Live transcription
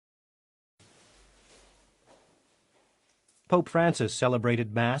Pope Francis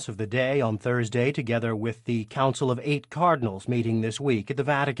celebrated Mass of the Day on Thursday together with the Council of 8 Cardinals meeting this week at the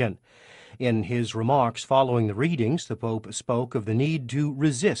Vatican. In his remarks following the readings, the Pope spoke of the need to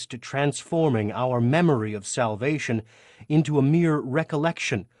resist transforming our memory of salvation into a mere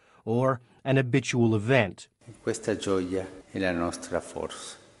recollection or an habitual event. Questa gioia è la nostra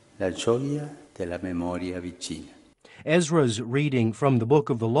forza, la gioia della memoria vicina. Ezra's reading from the Book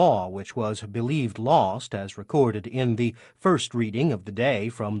of the Law, which was believed lost as recorded in the first reading of the day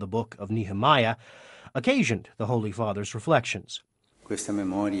from the Book of Nehemiah, occasioned the Holy Father's reflections. Questa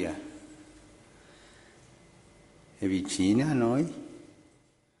memoria è vicina a noi?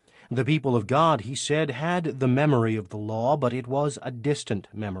 The people of God, he said, had the memory of the law, but it was a distant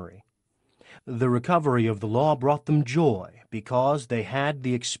memory. The recovery of the law brought them joy because they had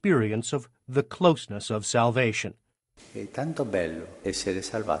the experience of the closeness of salvation. È tanto bello essere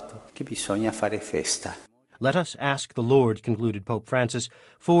salvato che bisogna fare festa. Let us ask the Lord, concluded Pope Francis,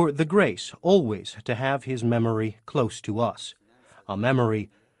 for the grace always to have his memory close to us, a memory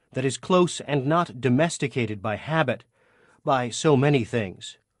that is close and not domesticated by habit, by so many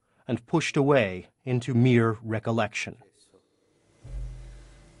things, and pushed away into mere recollection.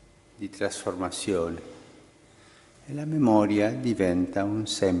 Di trasformazione e la memoria diventa un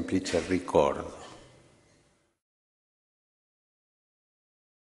semplice ricordo.